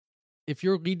if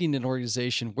you're leading an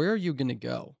organization, where are you going to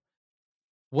go?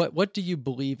 What do you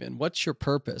believe in? What's your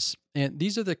purpose? And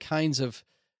these are the kinds of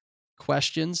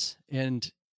questions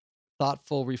and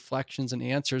thoughtful reflections and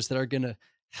answers that are going to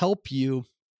help you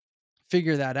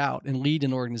figure that out and lead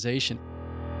an organization.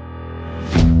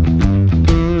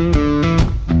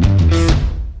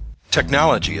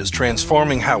 Technology is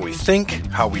transforming how we think,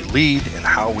 how we lead, and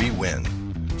how we win.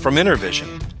 From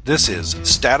InterVision, this is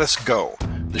Status Go,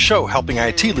 the show helping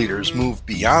IT leaders move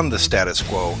beyond the status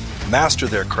quo, master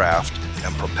their craft,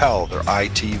 and propel their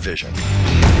IT vision.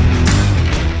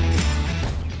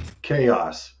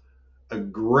 Chaos. A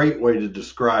great way to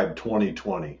describe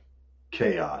 2020.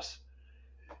 Chaos.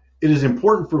 It is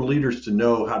important for leaders to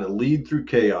know how to lead through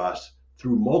chaos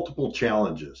through multiple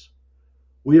challenges.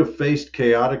 We have faced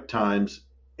chaotic times,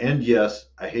 and yes,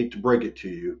 I hate to break it to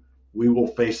you, we will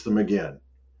face them again.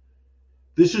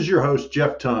 This is your host,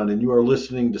 Jeff Tunn, and you are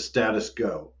listening to Status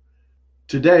Go.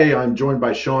 Today, I'm joined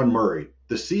by Sean Murray,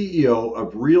 the CEO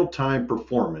of Real Time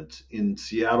Performance in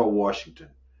Seattle, Washington.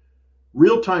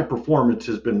 Real Time Performance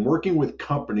has been working with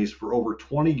companies for over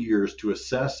 20 years to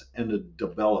assess and to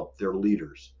develop their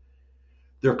leaders.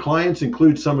 Their clients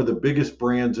include some of the biggest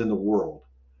brands in the world.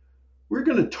 We're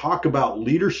going to talk about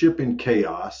leadership in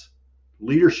chaos,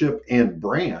 leadership and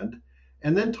brand,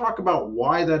 and then talk about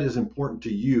why that is important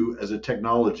to you as a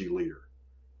technology leader.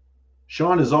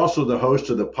 Sean is also the host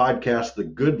of the podcast, The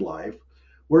Good Life,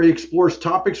 where he explores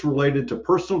topics related to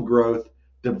personal growth,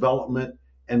 development,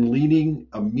 and leading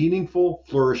a meaningful,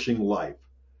 flourishing life.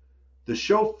 The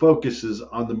show focuses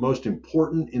on the most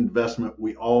important investment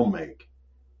we all make,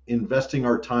 investing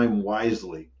our time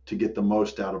wisely to get the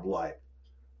most out of life.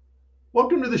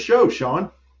 Welcome to the show, Sean.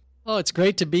 Oh, it's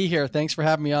great to be here. Thanks for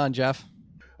having me on, Jeff.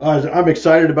 I'm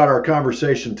excited about our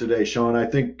conversation today, Sean. I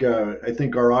think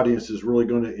our audience is really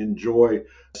going to enjoy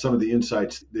some of the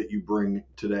insights that you bring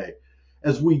today.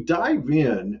 As we dive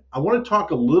in, I want to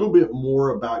talk a little bit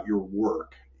more about your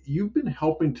work. You've been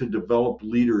helping to develop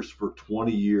leaders for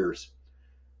 20 years.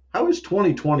 How is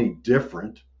 2020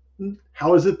 different?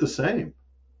 How is it the same?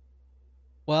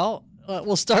 Well,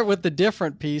 we'll start with the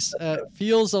different piece.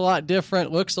 Feels a lot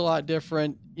different, looks a lot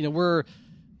different.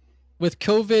 With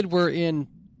COVID, we're in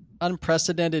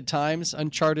unprecedented times,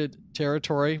 uncharted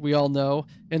territory, we all know.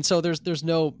 And so there's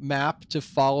no map to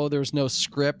follow. There's no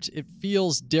script. It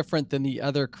feels different than the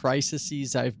other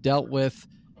crises I've dealt with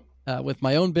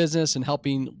my own business and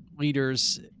helping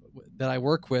leaders that I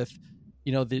work with,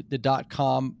 the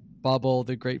dot-com bubble,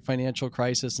 the great financial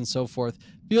crisis and so forth.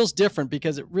 Feels different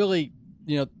because it really,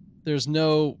 there's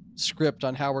no script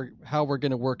on how we're going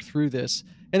to work through this.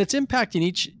 And it's impacting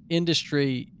each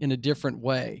industry in a different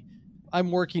way. I'm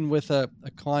working with a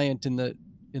client in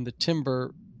the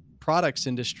timber products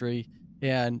industry,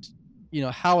 and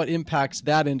how it impacts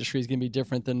that industry is going to be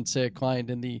different than, say, a client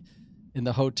in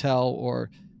the hotel or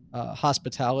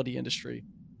hospitality industry.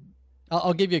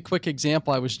 I'll give you a quick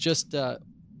example. I was just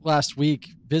last week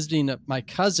visiting my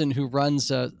cousin who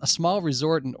runs a small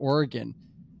resort in Oregon,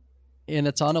 and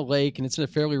it's on a lake and it's in a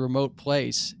fairly remote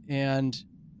place, and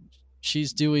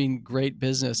she's doing great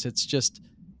business.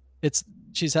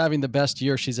 She's having the best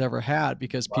year she's ever had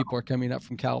because people are coming up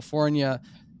from California.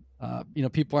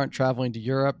 People aren't traveling to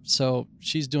Europe. So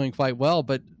she's doing quite well.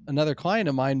 But another client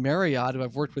of mine, Marriott, who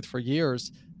I've worked with for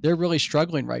years, they're really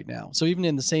struggling right now. So even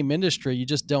in the same industry, you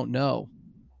just don't know.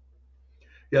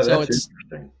 Yeah, so that's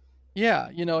interesting. Yeah,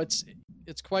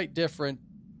 it's quite different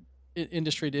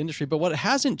industry to industry. But what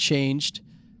hasn't changed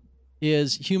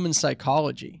is human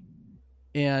psychology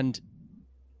and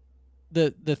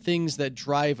the things that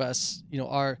drive us,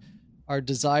 our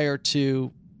desire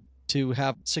to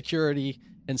have security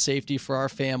and safety for our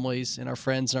families and our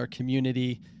friends and our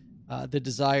community, the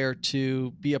desire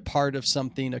to be a part of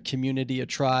something, a community, a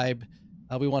tribe.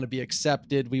 We want to be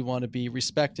accepted. We want to be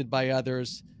respected by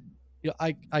others.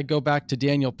 I go back to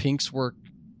Daniel Pink's work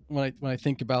when I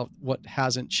think about what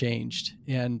hasn't changed.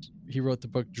 And he wrote the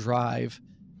book Drive,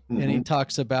 and he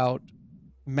talks about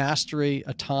mastery,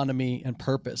 autonomy, and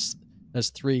purpose as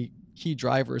three key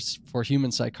drivers for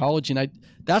human psychology. And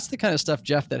that's the kind of stuff,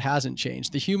 Jeff, that hasn't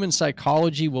changed. The human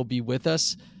psychology will be with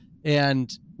us, and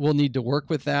we'll need to work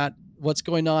with that. What's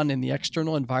going on in the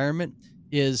external environment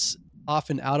is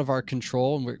often out of our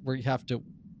control, and we have to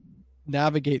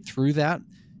navigate through that,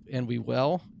 and we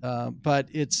will. But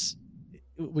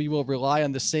we will rely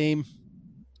on the same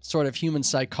sort of human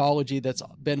psychology that's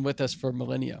been with us for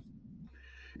millennia.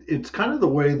 It's kind of the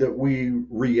way that we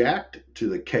react to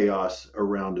the chaos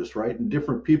around us, right? And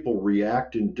different people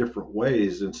react in different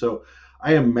ways. And so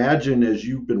I imagine as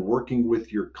you've been working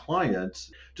with your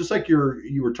clients, just like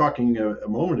you were talking a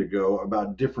moment ago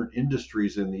about different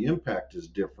industries and the impact is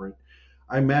different.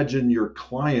 I imagine your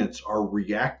clients are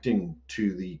reacting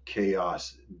to the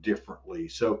chaos differently.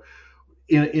 So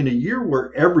in a year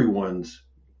where everyone's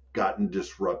gotten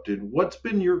disrupted, what's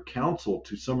been your counsel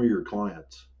to some of your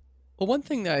clients? Well, one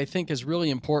thing that I think is really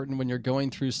important when you're going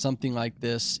through something like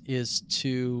this is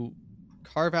to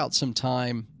carve out some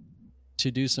time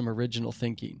to do some original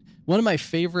thinking. One of my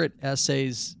favorite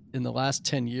essays in the last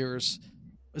 10 years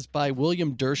was by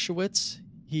William Dershowitz.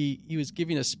 He was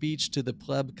giving a speech to the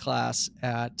pleb class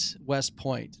at West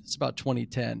Point. It's about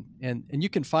 2010. And you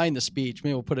can find the speech.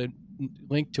 Maybe we'll put a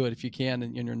link to it if you can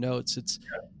in your notes. It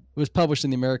was published in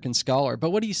the American Scholar.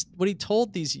 But what he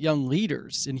told these young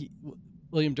leaders, and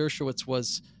William Dershowitz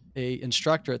was an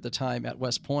instructor at the time at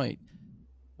West Point,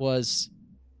 was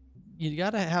you got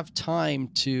to have time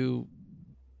to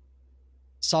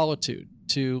solitude,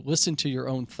 to listen to your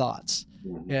own thoughts.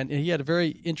 Mm-hmm. And he had a very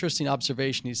interesting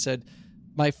observation. He said,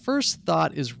 my first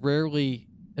thought is rarely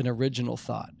an original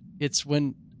thought. It's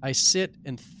when I sit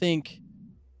and think,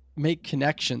 make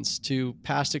connections to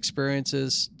past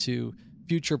experiences, to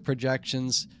future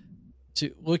projections,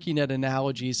 to looking at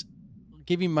analogies,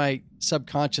 giving my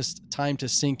subconscious time to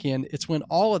sink in. It's when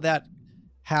all of that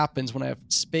happens, when I have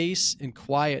space and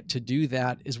quiet to do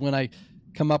that, is when I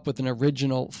come up with an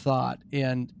original thought.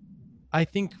 And I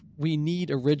think we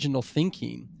need original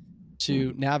thinking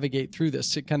to navigate through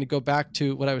this, to kind of go back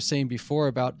to what I was saying before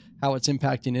about how it's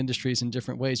impacting industries in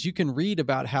different ways. You can read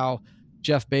about how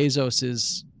Jeff Bezos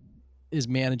is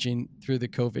managing through the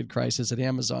COVID crisis at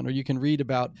Amazon, or you can read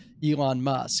about Elon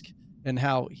Musk and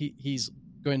how he's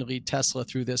going to lead Tesla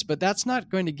through this, but that's not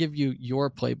going to give you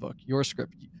your playbook, your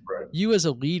script. Right. You as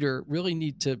a leader really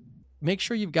need to make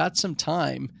sure you've got some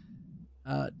time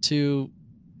to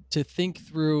think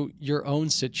through your own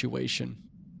situation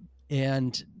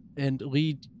and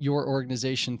lead your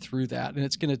organization through that. And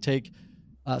it's going to take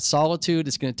solitude.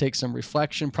 It's going to take some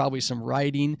reflection, probably some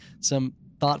writing, some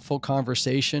thoughtful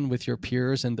conversation with your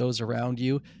peers and those around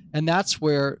you. And that's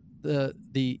where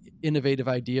the innovative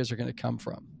ideas are going to come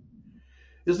from.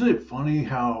 Isn't it funny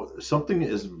how something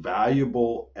as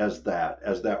valuable as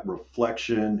that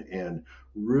reflection and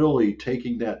really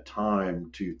taking that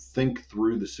time to think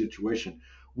through the situation,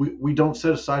 we don't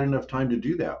set aside enough time to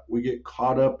do that. We get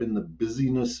caught up in the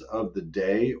busyness of the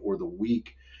day or the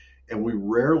week, and we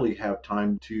rarely have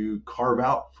time to carve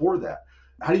out for that.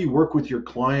 How do you work with your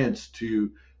clients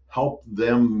to help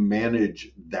them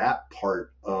manage that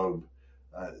part of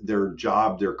their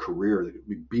job, their career,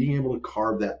 being able to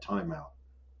carve that time out?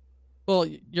 Well,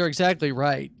 you're exactly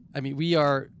right. I mean, we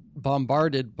are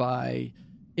bombarded by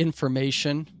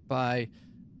information, by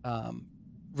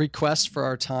requests for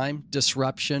our time,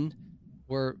 disruption.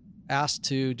 We're asked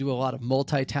to do a lot of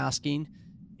multitasking.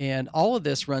 And all of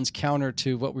this runs counter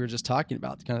to what we were just talking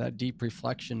about, kind of that deep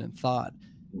reflection and thought.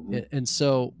 Mm-hmm. And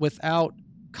so without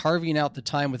carving out the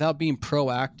time, without being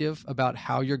proactive about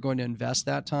how you're going to invest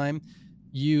that time,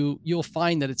 you'll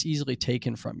find that it's easily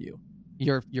taken from you.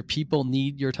 Your people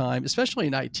need your time, especially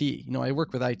in IT. You know, I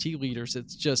work with IT leaders.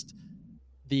 It's just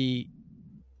the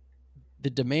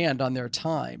demand on their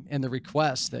time and the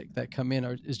requests that come in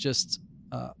is just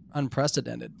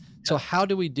unprecedented. Yeah. So how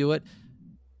do we do it?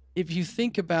 If you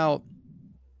think about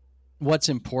what's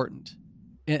important,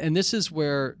 and this is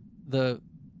where the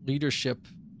leadership,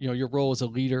 your role as a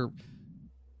leader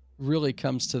really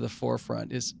comes to the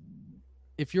forefront, is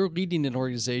if you're leading an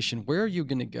organization, where are you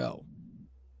going to go?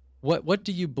 What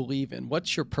do you believe in?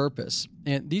 What's your purpose?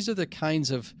 And these are the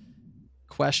kinds of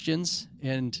questions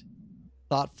and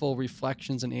thoughtful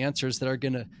reflections and answers that are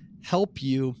going to help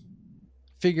you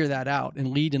figure that out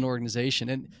and lead an organization.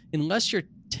 And unless you're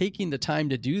taking the time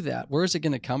to do that, where is it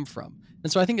going to come from?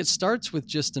 And so I think it starts with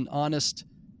just an honest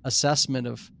assessment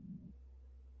of,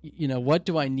 what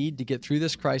do I need to get through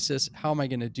this crisis? How am I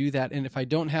going to do that? And if I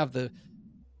don't have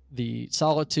the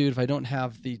solitude, if I don't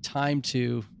have the time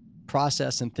to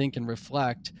process and think and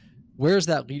reflect, where's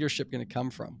that leadership going to come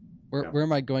from? Where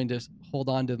am I going to hold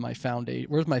on to my foundation?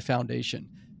 Where's my foundation?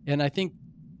 And I think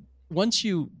once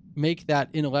you make that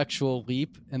intellectual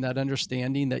leap and that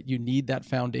understanding that you need that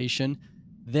foundation,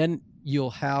 then you'll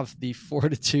have the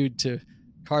fortitude to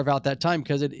carve out that time,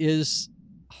 because it is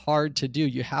hard to do.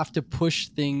 You have to push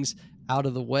things out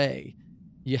of the way.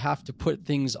 You have to put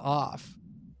things off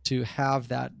to have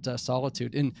that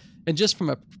solitude. And just from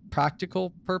a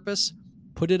practical purpose,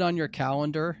 put it on your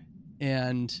calendar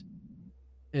and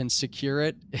secure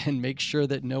it, and make sure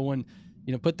that no one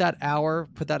Put that hour,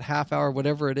 put that half hour,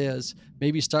 whatever it is.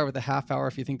 Maybe start with a half hour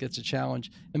if you think it's a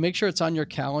challenge, and make sure it's on your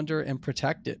calendar and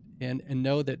protect it, and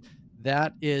know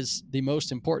that is the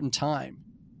most important time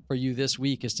for you this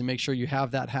week, is to make sure you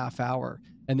have that half hour,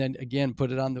 and then again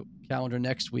put it on the calendar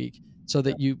next week so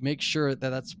that you make sure that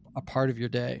that's a part of your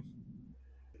day.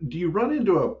 Do you run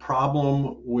into a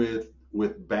problem with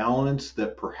balance,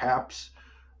 that perhaps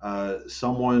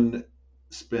someone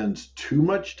spends too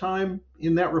much time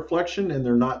in that reflection and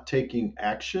they're not taking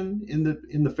action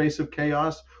in the face of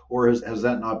chaos, or has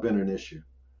that not been an issue?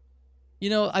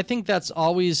 I think that's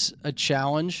always a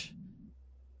challenge.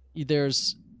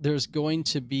 There's going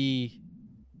to be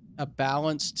a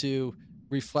balance to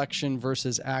reflection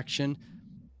versus action.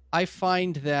 I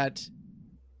find that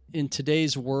in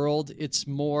today's world, it's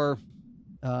more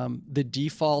the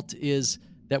default is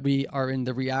that we are in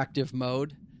the reactive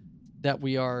mode, that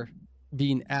we are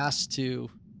being asked to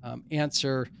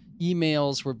answer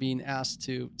emails, we're being asked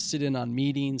to sit in on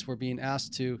meetings, we're being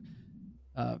asked to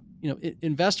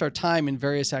invest our time in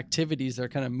various activities that are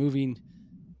kind of moving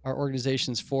our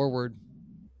organizations forward.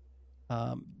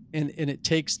 And it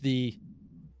takes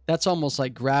that's almost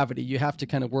like gravity. You have to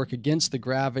kind of work against the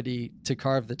gravity to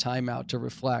carve the time out to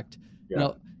reflect.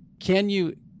 Yeah. Can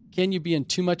you be in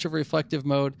too much of a reflective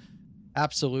mode?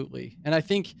 Absolutely. And I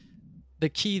think the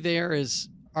key there is,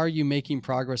 are you making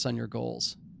progress on your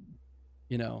goals?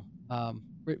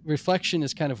 Reflection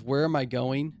is kind of, where am I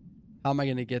going? How am I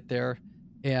going to get there?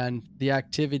 And the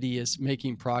activity is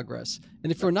making progress.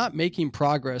 And if we're not making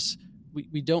progress,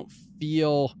 we don't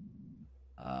feel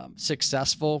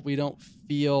successful. We don't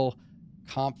feel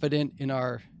confident in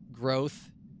our growth.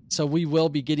 So we will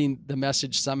be getting the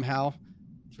message somehow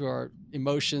through our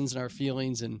emotions and our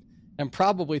feelings, and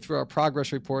probably through our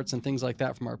progress reports and things like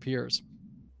that from our peers.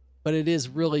 But it is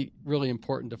really, really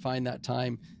important to find that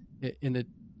time in an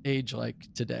age like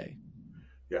today.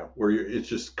 Yeah, where it's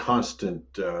just constant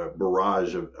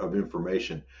barrage of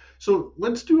information. So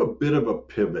let's do a bit of a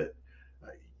pivot.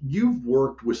 You've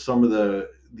worked with some of the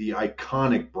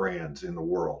iconic brands in the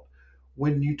world.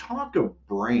 When you talk of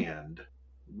brand,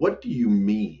 what do you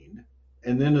mean?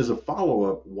 And then as a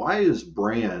follow-up, why is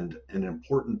brand an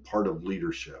important part of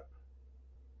leadership?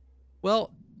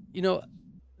 Well,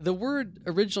 the word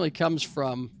originally comes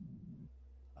from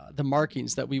the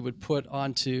markings that we would put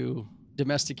onto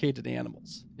domesticated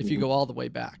animals. If you go all the way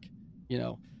back,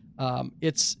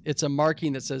 it's a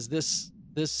marking that says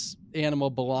this animal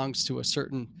belongs to a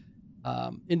certain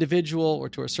individual, or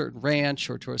to a certain ranch,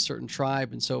 or to a certain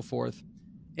tribe, and so forth.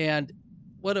 And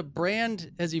what a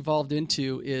brand has evolved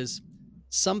into is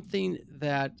something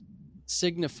that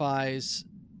signifies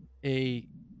a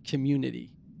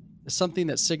community, something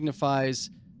that signifies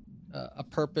a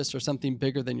purpose or something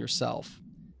bigger than yourself.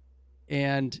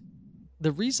 And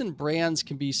the reason brands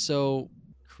can be so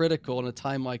critical in a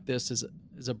time like this is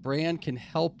a brand can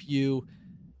help you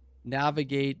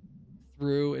navigate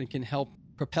through and can help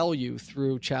propel you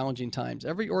through challenging times.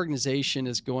 Every organization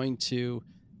is going to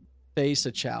face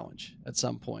a challenge at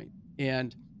some point.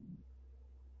 And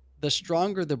the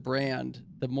stronger the brand,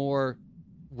 the more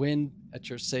wind at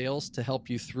your sails to help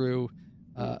you through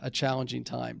a challenging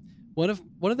time. One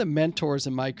of the mentors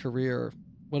in my career,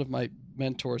 one of my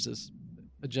mentors is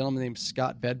a gentleman named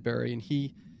Scott Bedbury, and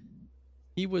he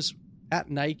was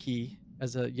at Nike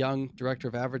as a young director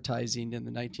of advertising in the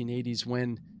 1980s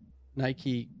when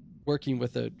Nike, working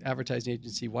with an advertising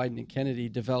agency, Wieden & Kennedy,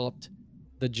 developed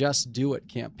the Just Do It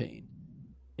campaign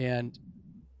and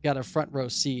got a front row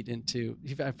seat into,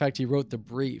 in fact, he wrote the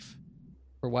brief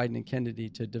for Wieden & Kennedy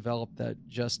to develop that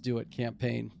Just Do It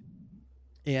campaign,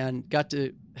 and got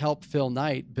to help Phil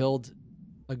Knight build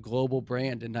a global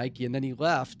brand in Nike. And then he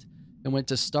left and went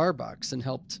to Starbucks and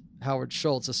helped Howard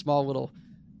Schultz, a small little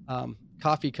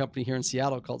coffee company here in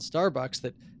Seattle called Starbucks,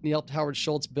 and he helped Howard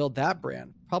Schultz build that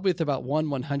brand, probably with about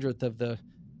 1/100th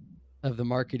of the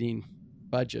marketing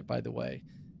budget, by the way.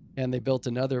 And they built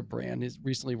another brand. He's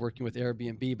recently working with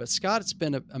Airbnb. But Scott's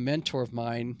been a mentor of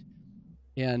mine.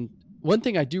 And one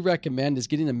thing I do recommend is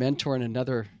getting a mentor in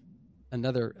another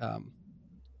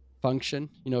function.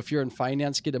 If you're in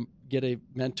finance, get a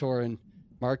mentor in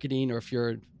marketing, or if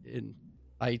you're in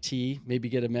IT, maybe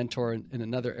get a mentor in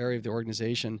another area of the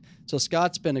organization. So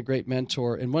Scott's been a great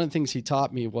mentor. And one of the things he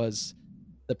taught me was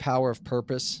the power of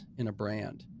purpose in a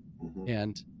brand. Mm-hmm.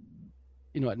 And,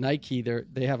 at Nike,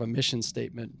 they have a mission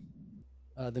statement.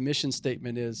 The mission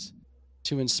statement is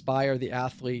to inspire the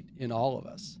athlete in all of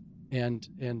us. And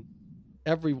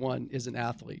everyone is an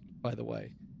athlete, by the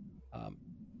way.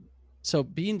 So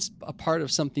being a part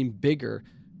of something bigger,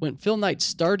 when Phil Knight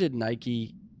started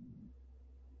Nike,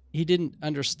 he didn't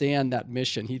understand that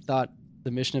mission. He thought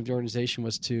the mission of the organization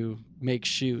was to make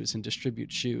shoes and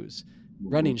distribute shoes,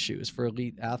 running shoes for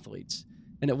elite athletes.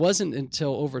 And it wasn't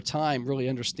until over time, really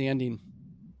understanding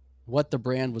what the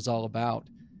brand was all about,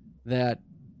 that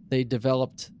they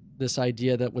developed this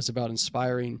idea that was about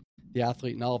inspiring the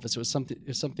athlete in all of us. It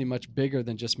was something much bigger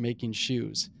than just making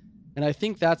shoes. And I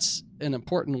think that's an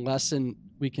important lesson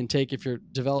we can take if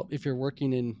you're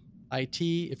working in IT,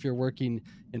 if you're working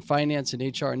in finance and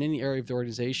HR, in any area of the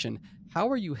organization. How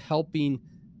are you helping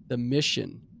the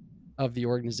mission of the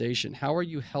organization? How are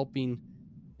you helping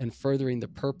and furthering the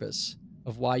purpose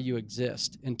of why you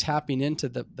exist, and tapping into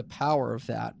the power of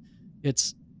that?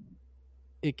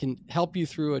 It can help you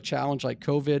through a challenge like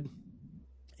COVID,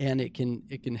 and it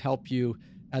can help you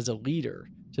as a leader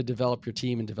to develop your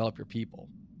team and develop your people.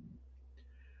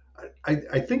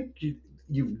 I think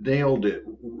you've nailed it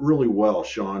really well,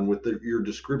 Sean, with your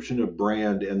description of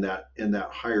brand and that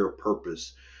higher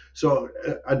purpose. So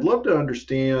I'd love to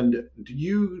understand, do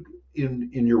you, in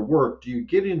your work, do you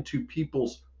get into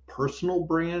people's personal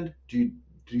brand? Do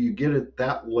you get at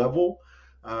that level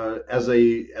as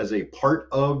a part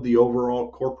of the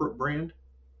overall corporate brand?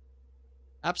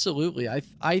 Absolutely.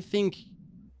 I think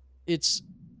it's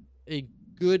a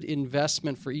good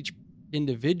investment for each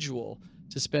individual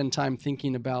to spend time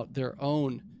thinking about their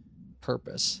own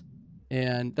purpose.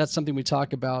 And that's something we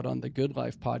talk about on the Good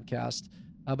Life podcast.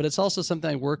 But it's also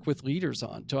something I work with leaders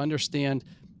on, to understand,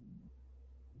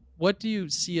 what do you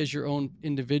see as your own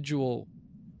individual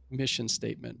mission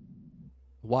statement?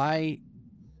 Why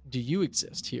do you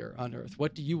exist here on earth?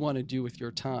 What do you want to do with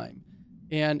your time?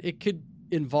 And it could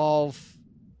involve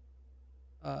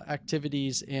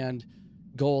activities and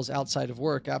goals outside of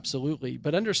work, absolutely.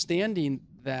 But understanding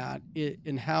that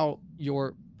in how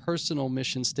your personal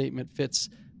mission statement fits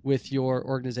with your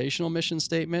organizational mission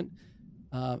statement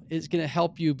is going to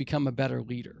help you become a better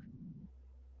leader.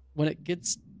 When it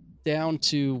gets down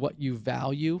to what you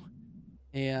value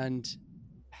and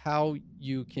how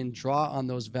you can draw on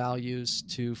those values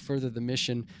to further the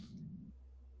mission,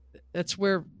 that's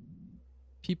where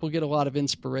people get a lot of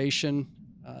inspiration,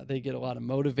 they get a lot of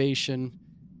motivation,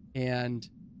 and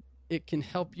it can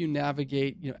help you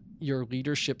navigate your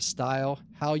leadership style,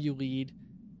 how you lead,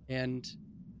 and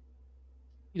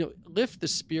lift the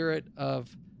spirit of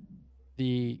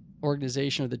the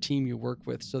organization or the team you work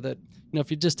with. So that, if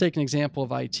you just take an example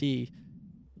of IT,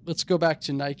 let's go back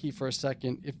to Nike for a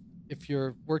second. If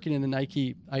you're working in the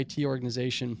Nike IT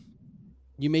organization,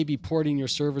 you may be porting your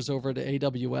servers over to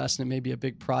AWS, and it may be a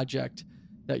big project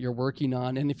that you're working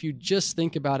on. And if you just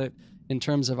think about it in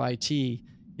terms of IT,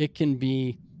 it can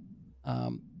be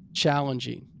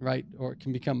challenging, right? Or it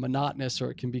can become monotonous, or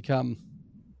it can become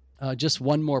just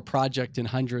one more project in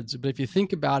hundreds. But if you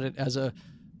think about it as a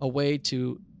way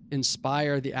to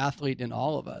inspire the athlete in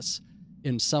all of us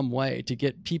in some way, to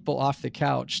get people off the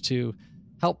couch, to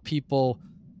help people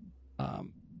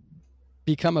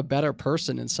become a better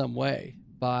person in some way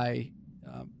by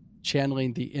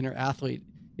channeling the inner athlete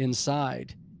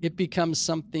inside, it becomes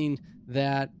something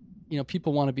that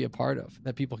people want to be a part of,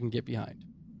 that people can get behind.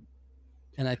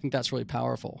 And I think that's really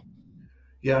powerful.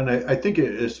 Yeah, and I think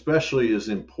it especially is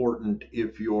important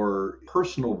if your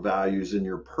personal values and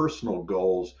your personal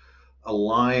goals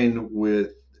align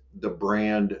with the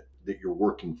brand that you're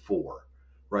working for,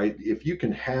 right? If you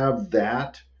can have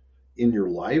that in your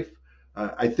life,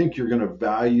 I think you're going to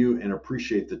value and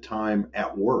appreciate the time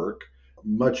at work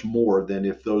much more than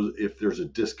if there's a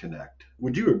disconnect.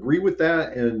 Would you agree with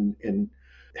that? And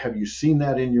have you seen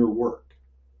that in your work?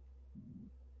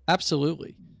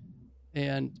 Absolutely.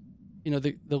 And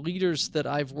the leaders that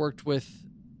I've worked with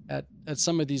at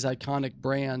some of these iconic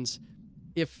brands,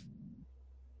 if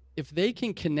they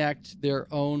can connect their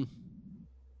own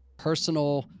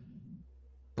personal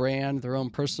brand, their own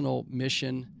personal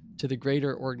mission to the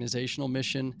greater organizational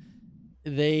mission,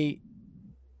 it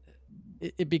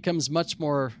becomes much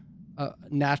more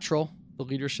natural, the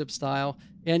leadership style.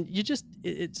 And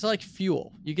it's like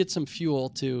fuel. You get some fuel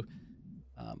to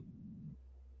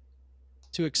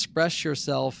express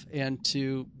yourself and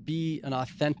to be an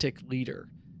authentic leader.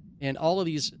 And all of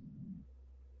these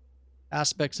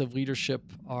aspects of leadership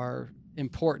are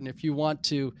important. If you want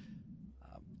to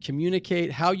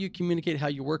communicate, how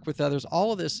you work with others,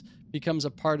 all of this becomes a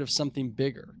part of something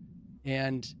bigger,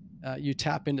 and you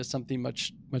tap into something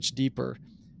much, much deeper.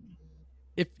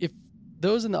 If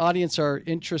those in the audience are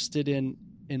interested in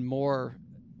more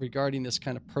regarding this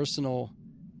kind of personal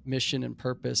mission and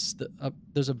purpose,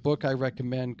 there's a book I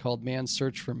recommend called Man's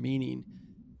Search for Meaning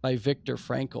by Viktor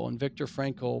Frankl. And Viktor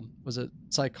Frankl was a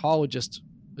psychologist,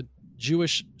 a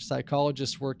Jewish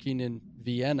psychologist working in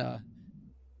Vienna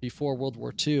before World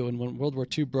War II. And when World War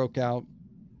II broke out,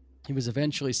 He was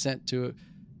eventually sent to a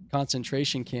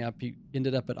concentration camp. He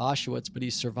ended up at Auschwitz, but he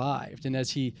survived. And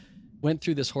as he went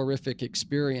through this horrific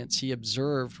experience, he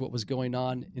observed what was going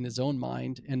on in his own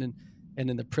mind and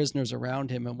in the prisoners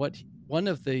around him. And one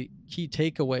of the key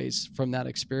takeaways from that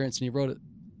experience, and he wrote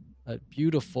a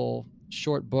beautiful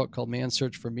short book called Man's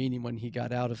Search for Meaning when he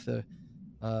got out of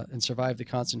and survived the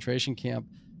concentration camp.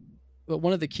 But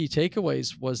one of the key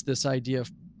takeaways was this idea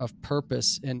of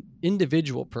purpose and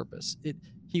individual purpose.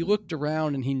 He looked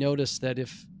around and he noticed that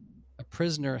if a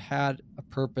prisoner had a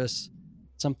purpose,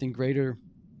 something greater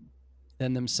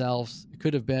than themselves, it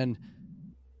could have been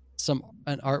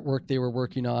an artwork they were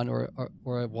working on, or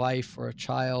a wife or a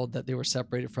child that they were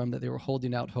separated from, that they were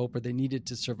holding out hope, or they needed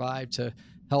to survive to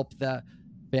help that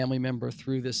family member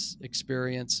through this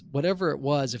experience. Whatever it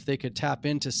was, if they could tap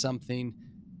into something,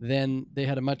 then they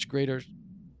had a much greater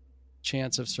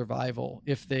chance of survival.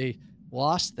 If they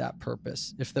lost that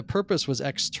purpose, if the purpose was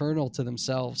external to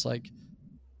themselves, like,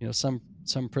 some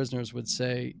prisoners would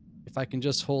say, if I can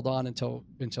just hold on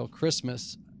until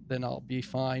Christmas, then I'll be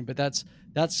fine. But that's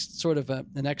sort of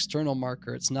an external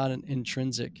marker. It's not an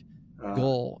intrinsic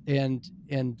goal, and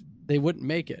they wouldn't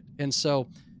make it. And so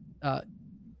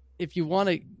if you want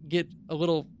to get a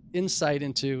little insight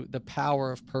into the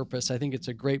power of purpose, I think it's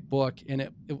a great book, and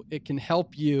it can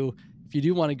help you if you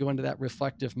do want to go into that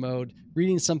reflective mode,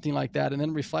 reading something like that and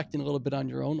then reflecting a little bit on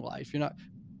your own life.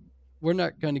 We're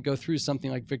not going to go through something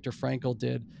like Viktor Frankl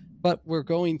did, but we're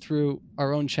going through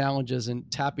our own challenges, and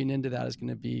tapping into that is going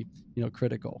to be,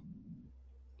 critical.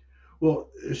 Well,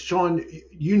 Sean,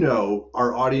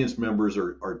 our audience members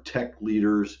are tech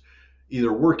leaders,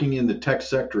 either working in the tech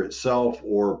sector itself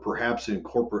or perhaps in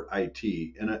corporate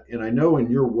IT. And I know in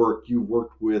your work, you've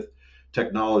worked with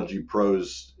technology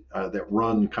pros that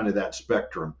run kind of that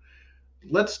spectrum.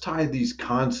 Let's tie these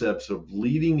concepts of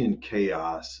leading in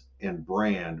chaos and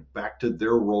brand back to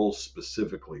their roles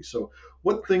specifically. So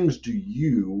what things do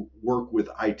you work with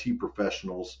IT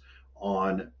professionals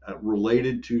on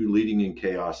related to leading in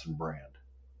chaos and brand?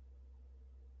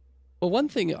 Well, one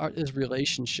thing is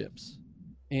relationships.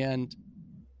 And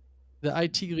the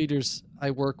IT leaders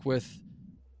I work with,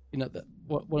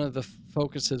 one of the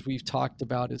focuses we've talked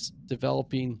about is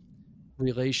developing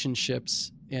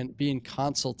relationships and being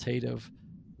consultative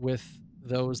with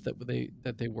those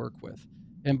that they work with.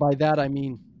 And by that, I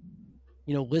mean,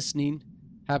 listening,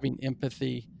 having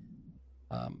empathy,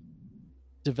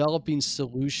 developing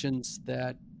solutions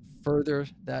that further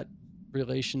that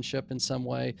relationship in some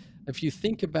way. If you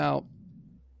think about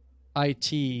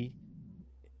IT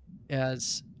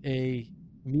as a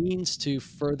means to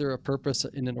further a purpose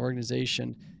in an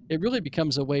organization, it really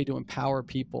becomes a way to empower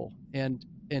people. And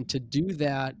to do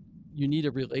that, you need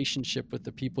a relationship with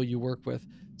the people you work with.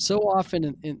 So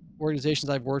often in organizations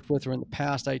I've worked with, or in the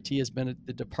past, IT has been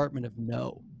the department of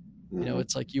no. Mm-hmm.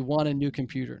 It's like, you want a new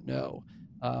computer? No.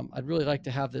 I'd really like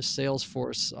to have this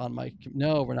Salesforce on my.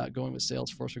 No, we're not going with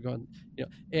Salesforce. We're going,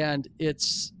 and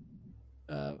it's,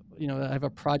 I have a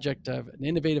project of an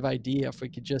innovative idea. If we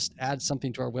could just add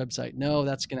something to our website, no,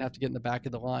 that's going to have to get in the back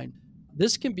of the line.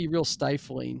 This can be real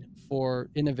stifling for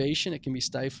innovation. It can be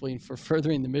stifling for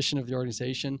furthering the mission of the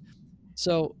organization.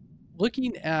 So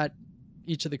looking at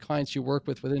each of the clients you work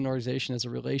with within an organization as a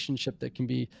relationship that can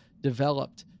be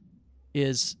developed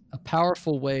is a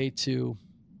powerful way to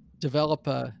develop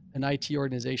an IT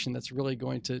organization that's really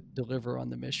going to deliver on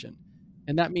the mission.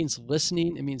 And that means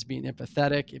listening. It means being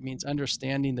empathetic. It means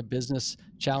understanding the business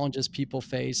challenges people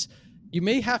face. You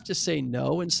may have to say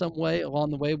no in some way along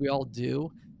the way. We all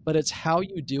do, but it's how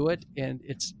you do it. And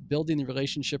it's building the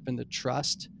relationship and the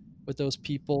trust with those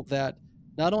people that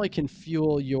not only can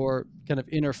fuel your kind of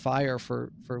inner fire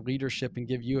for leadership and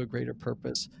give you a greater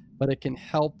purpose, but it can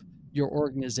help your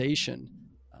organization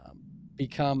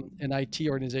become an IT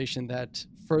organization that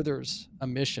furthers a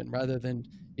mission rather than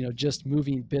just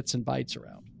moving bits and bytes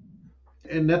around.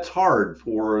 And that's hard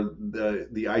for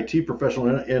the IT professional,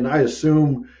 and I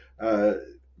assume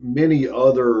many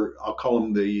other, I'll call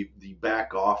them the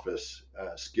back office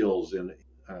skills in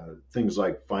things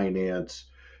like finance,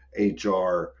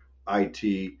 HR,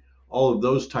 IT, all of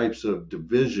those types of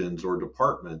divisions or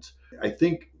departments, I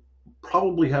think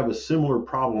probably have a similar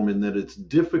problem in that it's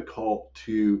difficult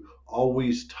to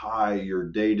always tie your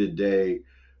day-to-day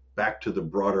back to the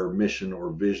broader mission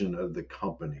or vision of the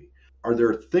company. Are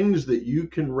there things that you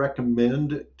can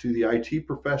recommend to the IT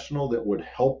professional that would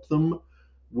help them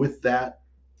with that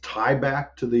tie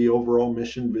back to the overall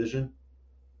mission vision?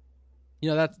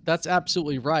 That's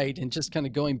absolutely right. And just kind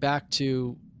of going back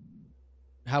to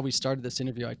how we started this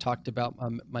interview, I talked about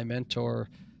my mentor,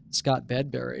 Scott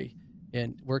Bedbury,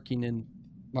 and working in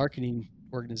marketing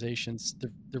organizations.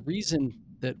 The reason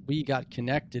that we got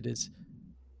connected is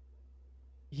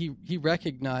he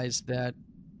recognized that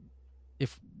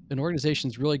if an organization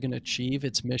is really going to achieve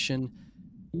its mission,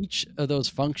 each of those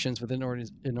functions within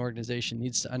an organization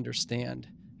needs to understand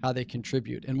how they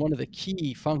contribute. And one of the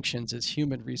key functions is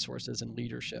human resources and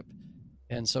leadership.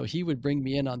 And so he would bring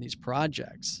me in on these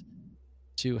projects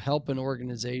to help an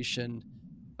organization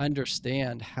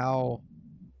understand how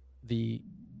the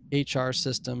HR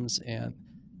systems and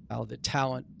how the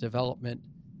talent development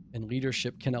and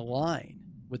leadership can align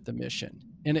with the mission.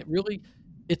 And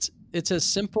it's as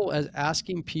simple as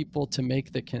asking people to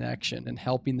make the connection and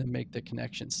helping them make the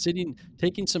connection.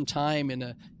 Taking some time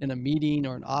in a meeting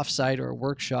or an offsite or a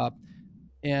workshop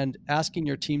and asking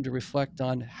your team to reflect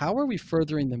on how are we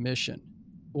furthering the mission?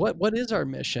 What is our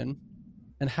mission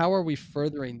and how are we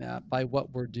furthering that by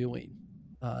what we're doing?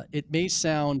 It may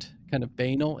sound kind of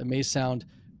banal. It may sound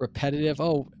repetitive.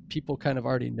 Oh, people kind of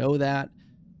already know that.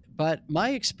 But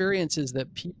my experience is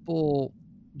that people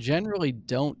generally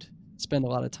don't spend a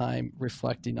lot of time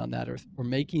reflecting on that or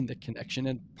making the connection.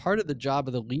 And part of the job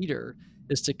of the leader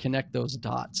is to connect those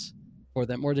dots for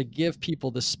them, or to give people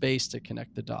the space to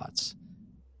connect the dots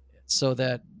so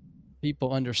that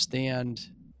people understand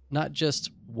not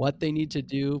just what they need to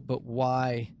do, but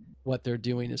why what they're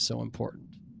doing is so important.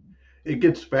 It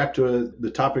gets back to the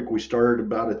topic we started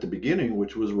about at the beginning,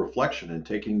 which was reflection and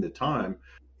taking the time.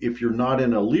 If you're not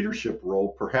in a leadership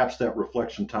role, perhaps that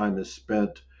reflection time is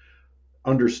spent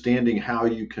understanding how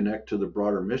you connect to the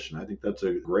broader mission. I think that's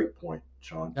a great point,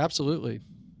 Sean. Absolutely.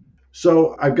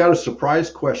 So I've got a surprise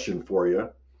question for you.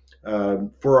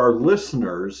 For our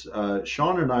listeners,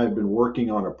 Sean and I have been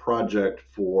working on a project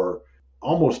for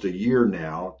almost a year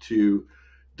now to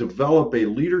develop a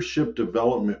leadership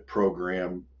development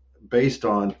program based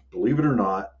on, believe it or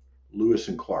not, Lewis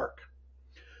and Clark.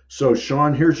 So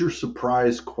Sean, here's your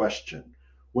surprise question.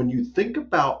 When you think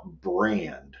about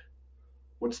brand,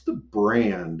 what's the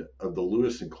brand of the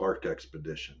Lewis and Clark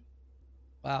expedition?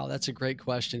 Wow, that's a great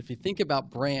question. If you think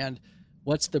about brand,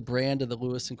 what's the brand of the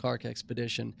Lewis and Clark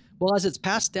expedition? Well, as it's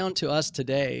passed down to us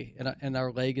today and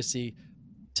our legacy,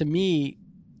 to me,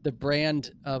 the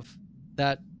brand of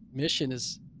that mission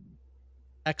is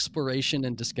exploration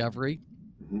and discovery.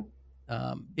 Mm-hmm.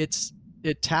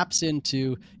 It taps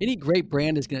into, any great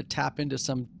brand is going to tap into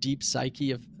some deep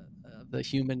psyche of the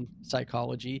human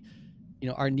psychology.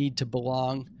 Our need to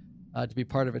belong, to be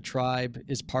part of a tribe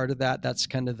is part of that. That's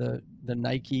kind of the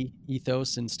Nike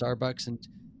ethos in Starbucks and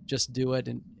just do it.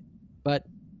 But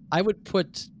I would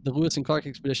put the Lewis and Clark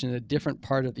expedition in a different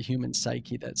part of the human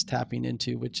psyche that's tapping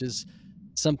into, which is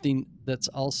something that's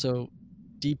also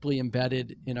deeply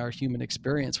embedded in our human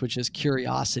experience, which is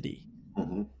curiosity.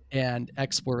 Mm-hmm. And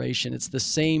exploration. It's the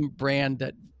same brand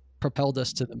that propelled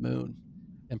us to the moon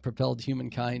and propelled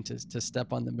humankind to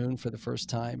step on the moon for the first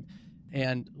time.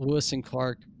 And Lewis and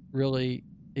Clark really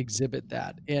exhibit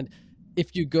that. And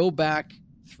if you go back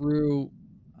through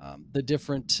the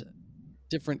different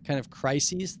kind of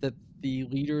crises that the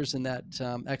leaders in that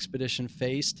expedition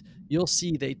faced, you'll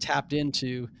see they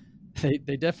definitely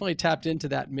tapped into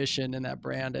that mission and that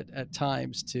brand at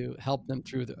times to help them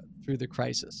through the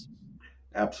crisis.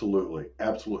 Absolutely.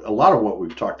 Absolutely. A lot of what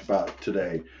we've talked about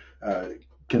today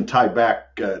can tie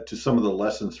back to some of the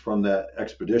lessons from that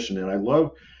expedition. And I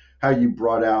love how you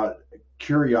brought out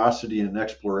curiosity and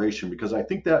exploration, because I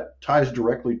think that ties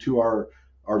directly to our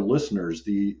listeners,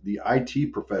 the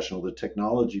IT professional, the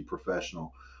technology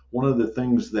professional. One of the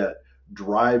things that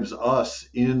drives us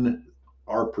in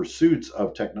our pursuits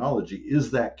of technology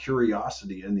is that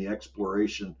curiosity and the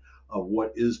exploration of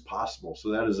what is possible.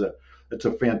 So it's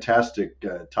a fantastic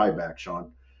tie back,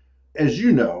 Sean. As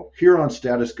you know, here on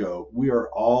Status Go, we are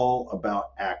all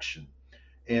about action.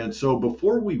 And so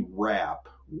before we wrap,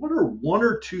 what are one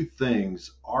or two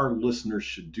things our listeners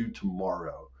should do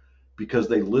tomorrow because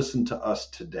they listened to us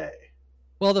today?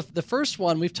 Well, the first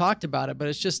one, we've talked about it, but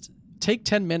it's just take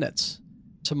 10 minutes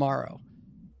tomorrow.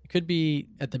 It could be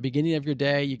at the beginning of your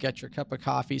day, you got your cup of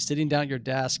coffee, sitting down at your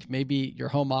desk, maybe your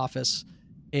home office,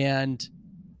 and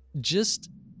just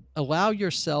allow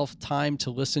yourself time to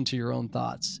listen to your own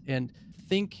thoughts and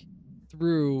think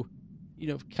through,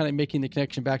 kind of making the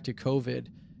connection back to COVID.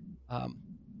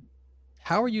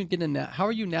 How are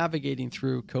you navigating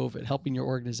through COVID, helping your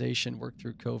organization work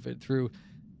through COVID, through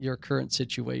your current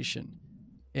situation?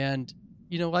 And,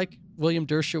 like William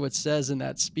Dershowitz says in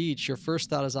that speech, your first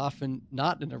thought is often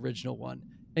not an original one.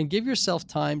 And give yourself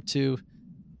time to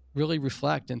really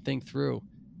reflect and think through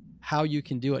how you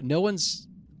can do it. No one's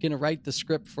going to write the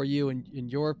script for you in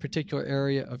your particular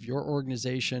area of your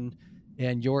organization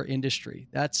and your industry.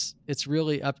 It's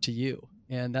really up to you.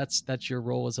 And that's your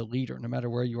role as a leader, no matter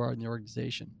where you are in the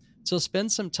organization. So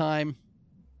spend some time,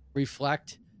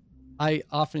 reflect. I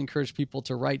often encourage people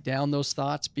to write down those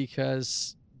thoughts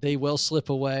because they will slip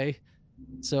away.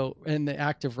 So, and the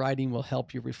act of writing will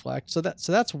help you reflect. So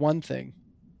that's one thing.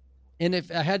 And if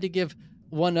I had to give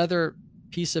one other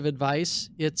piece of advice,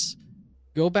 it's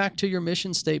go back to your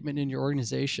mission statement in your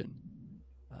organization.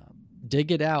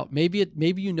 Dig it out. Maybe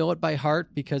you know it by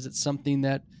heart because it's something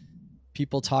that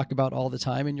people talk about all the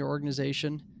time in your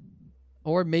organization,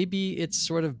 or maybe it's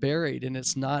sort of buried and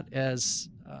it's not as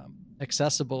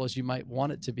accessible as you might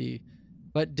want it to be.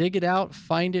 But dig it out,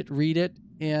 find it, read it,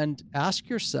 and ask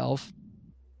yourself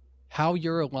how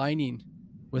you're aligning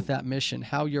with that mission,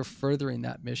 how you're furthering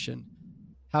that mission,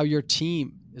 how your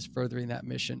team is furthering that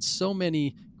mission. So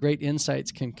many great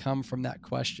insights can come from that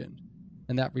question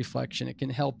and that reflection. It can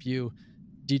help you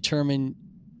determine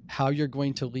how you're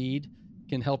going to lead,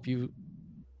 can help you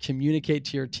communicate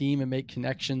to your team and make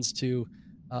connections to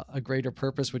a greater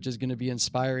purpose, which is going to be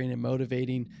inspiring and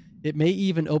motivating. It may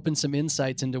even open some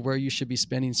insights into where you should be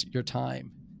spending your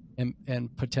time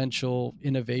and potential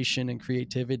innovation and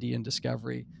creativity and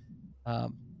discovery.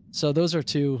 So those are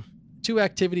two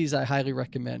activities I highly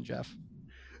recommend, Jeff.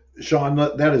 Sean,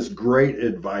 that is great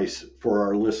advice for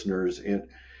our listeners.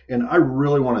 And I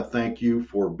really want to thank you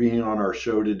for being on our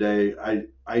show today.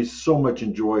 I so much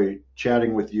enjoy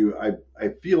chatting with you. I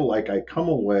feel like I come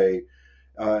away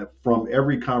from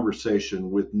every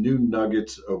conversation with new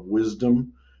nuggets of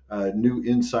wisdom, new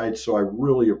insights. So I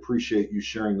really appreciate you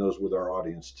sharing those with our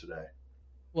audience today.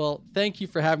 Well, thank you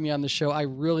for having me on the show. I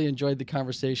really enjoyed the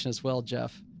conversation as well,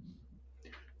 Jeff.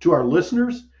 To our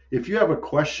listeners, if you have a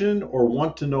question or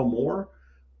want to know more,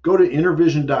 go to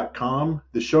intervision.com.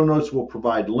 The show notes will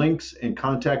provide links and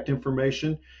contact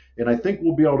information. And I think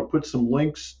we'll be able to put some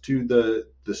links to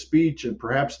the speech and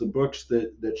perhaps the books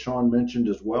that Sean mentioned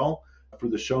as well for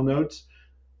the show notes.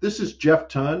 This is Jeff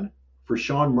Tunn for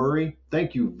Sean Murray.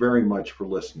 Thank you very much for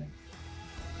listening.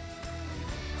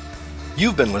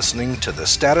 You've been listening to the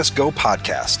Status Go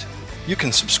podcast. You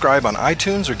can subscribe on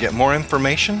iTunes or get more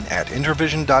information at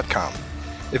intervision.com.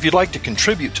 If you'd like to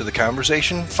contribute to the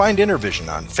conversation, find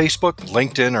Intervision on Facebook,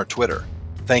 LinkedIn, or Twitter.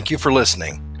 Thank you for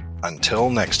listening. Until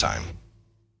next time.